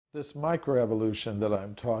This microevolution that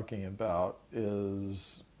I'm talking about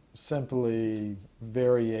is simply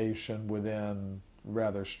variation within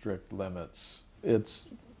rather strict limits. It's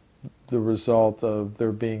the result of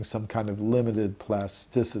there being some kind of limited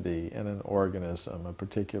plasticity in an organism, a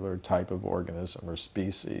particular type of organism or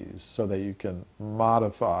species, so that you can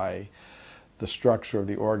modify the structure of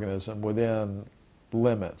the organism within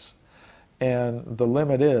limits. And the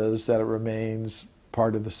limit is that it remains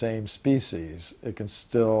part of the same species. It can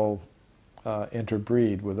still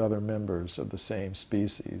interbreed with other members of the same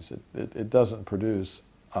species. It doesn't produce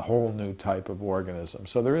a whole new type of organism.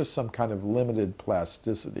 So there is some kind of limited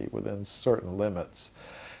plasticity within certain limits.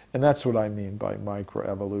 And that's what I mean by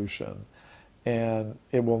microevolution. And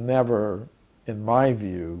it will never, in my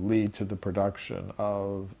view, lead to the production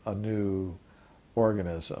of a new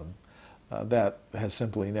organism. That has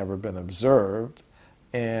simply never been observed.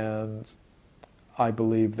 And I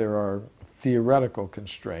believe there are theoretical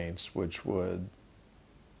constraints which would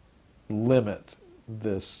limit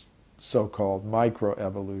this so-called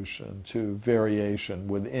microevolution to variation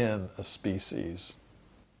within a species.